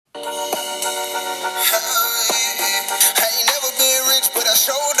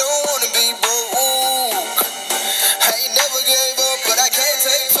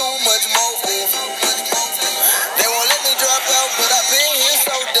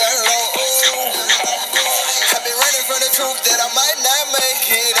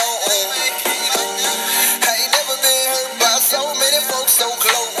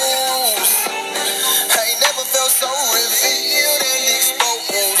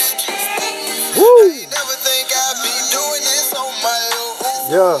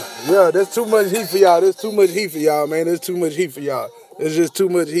Yeah, there's too much heat for y'all. There's too much heat for y'all, man. There's too much heat for y'all. There's just too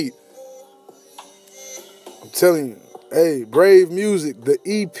much heat. I'm telling you. Hey, Brave Music, the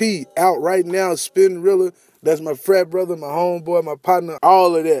EP out right now, Spinrilla. That's my frat brother, my homeboy, my partner,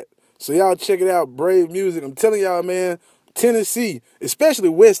 all of that. So y'all check it out, Brave Music. I'm telling y'all, man, Tennessee, especially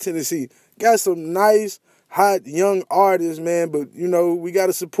West Tennessee, got some nice, hot, young artists, man. But, you know, we got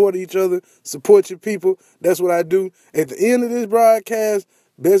to support each other, support your people. That's what I do. At the end of this broadcast,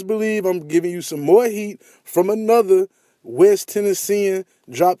 best believe I'm giving you some more heat from another West Tennessean,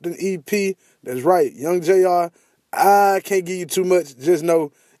 dropped an EP. That's right, Young JR. I can't give you too much. Just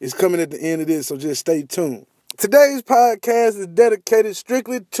know it's coming at the end of this, so just stay tuned. Today's podcast is dedicated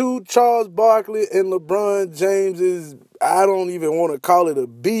strictly to Charles Barkley and LeBron James's, I don't even want to call it a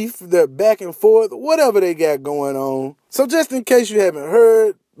beef, their back and forth, whatever they got going on. So just in case you haven't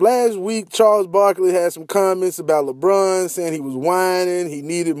heard, last week Charles Barkley had some comments about LeBron, saying he was whining, he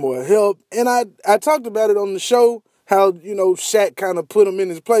needed more help. And I talked about it on the show, how, you know, Shaq kind of put him in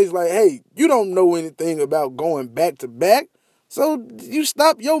his place like, hey, you don't know anything about going back to back, so you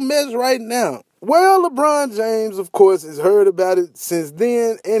stop your mess right now. Well, LeBron James, of course, has heard about it since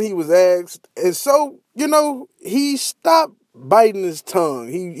then, and he was asked. And so, you know, he stopped biting his tongue.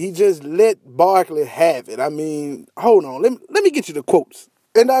 He just let Barkley have it. I mean, hold on. Let me get you the quotes.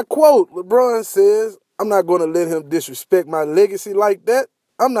 And I quote, LeBron says, I'm not going to let him disrespect my legacy like that.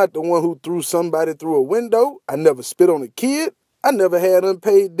 I'm not the one who threw somebody through a window. I never spit on a kid. I never had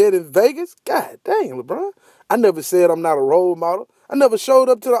unpaid debt in Vegas. God dang, LeBron. I never said I'm not a role model. I never showed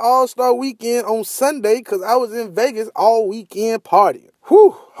up to the All-Star weekend on Sunday because I was in Vegas all weekend partying.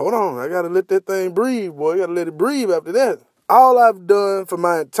 Whew, hold on. I got to let that thing breathe, boy. I got to let it breathe after that. All I've done for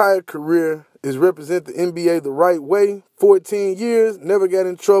my entire career is represent the NBA the right way. 14 years, never got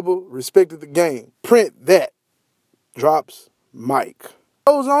in trouble, respected the game. Print that. Drops Mike.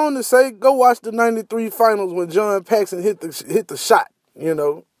 Goes on to say, go watch the 93 finals when John Paxson hit the shot, you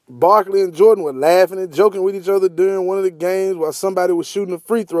know. Barkley and Jordan were laughing and joking with each other during one of the games while somebody was shooting a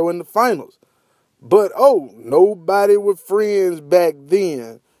free throw in the finals. But, nobody were friends back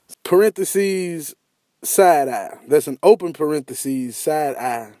then. Parentheses, side eye. That's an open parentheses, side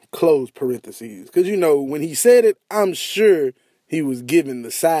eye, close parentheses. Because, you know, when he said it, I'm sure he was giving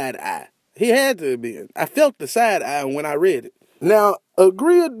the side eye. He had to have been. I felt the side eye when I read it. Now,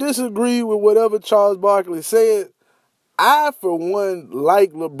 agree or disagree with whatever Charles Barkley said, I, for one,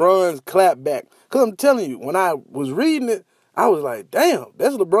 like LeBron's clapback. Because I'm telling you, when I was reading it, I was like, damn,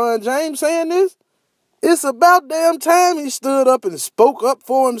 that's LeBron James saying this? It's about damn time he stood up and spoke up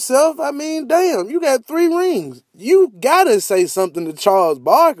for himself. I mean, damn, you got 3 rings. You gotta say something to Charles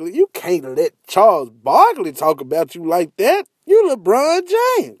Barkley. You can't let Charles Barkley talk about you like that. You LeBron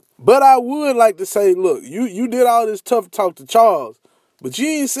James. But I would like to say, look, you did all this tough talk to Charles, but you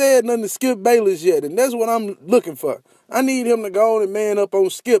ain't said nothing to Skip Bayless yet, and that's what I'm looking for. I need him to go on and man up on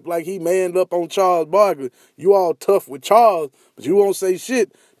Skip like he manned up on Charles Barkley. You all tough with Charles, but you won't say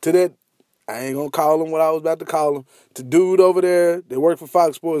shit to that, I ain't gonna call him what I was about to call him, to dude over there that worked for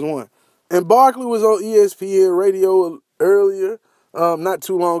Fox Sports 1. And Barkley was on ESPN radio earlier, not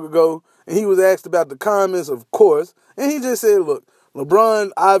too long ago, and he was asked about the comments, of course, and he just said, look,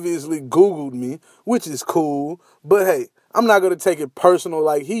 LeBron obviously Googled me, which is cool, but hey, I'm not going to take it personal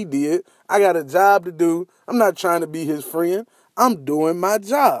like he did. I got a job to do. I'm not trying to be his friend. I'm doing my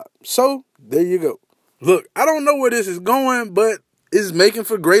job. So, there you go. Look, I don't know where this is going, but it's making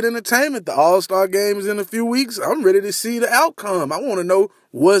for great entertainment. The All-Star game is in a few weeks. I'm ready to see the outcome. I want to know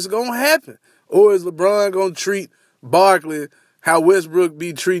what's going to happen. Or is LeBron going to treat Barkley how Westbrook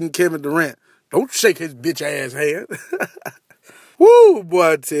be treating Kevin Durant? Don't shake his bitch ass hand. Woo,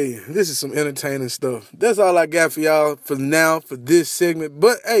 boy, I tell you, this is some entertaining stuff. That's all I got for y'all for now, for this segment.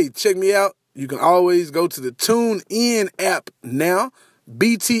 But, hey, check me out. You can always go to the TuneIn app now,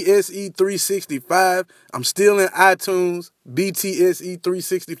 BTSE 365. I'm still in iTunes, BTSE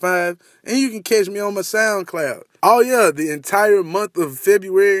 365. And you can catch me on my SoundCloud. Oh, yeah, the entire month of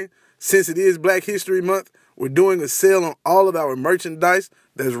February, since it is Black History Month, we're doing a sale on all of our merchandise.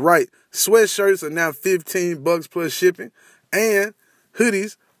 That's right. Sweatshirts are now $15 plus shipping. And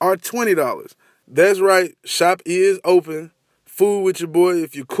hoodies are $20. That's right. Shop is open. Fool with your boy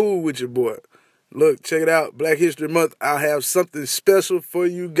if you're cool with your boy. Look, check it out. Black History Month. I'll have something special for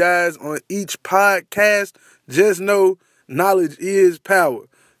you guys on each podcast. Just know knowledge is power.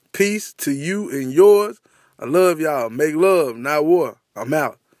 Peace to you and yours. I love y'all. Make love, not war. I'm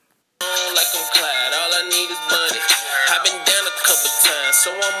out. Like I'm Clyde, all I need is money. I've been down a couple times,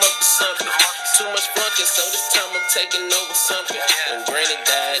 so I'm up to something. Too much flunking, so this time I'm taking over something. When Granny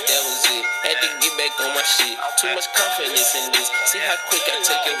died, that was it. Had to get back back on my shit. Too much confidence in this. See how quick I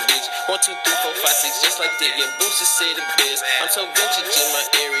take your bitch. 1, 2, 3, 4, 5, 6, just like that. Yeah, Boosie said the best. I'm so vintage in my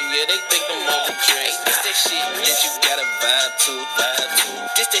area, they think I'm overdressed. This that shit that you gotta vibe to.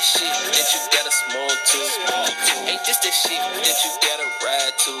 This that shit that you gotta smoke to. Hey, this that shit that you gotta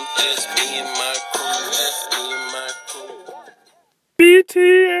ride to. Just me and my crew. Just me and my crew.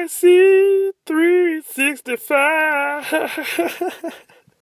 BTSC 365.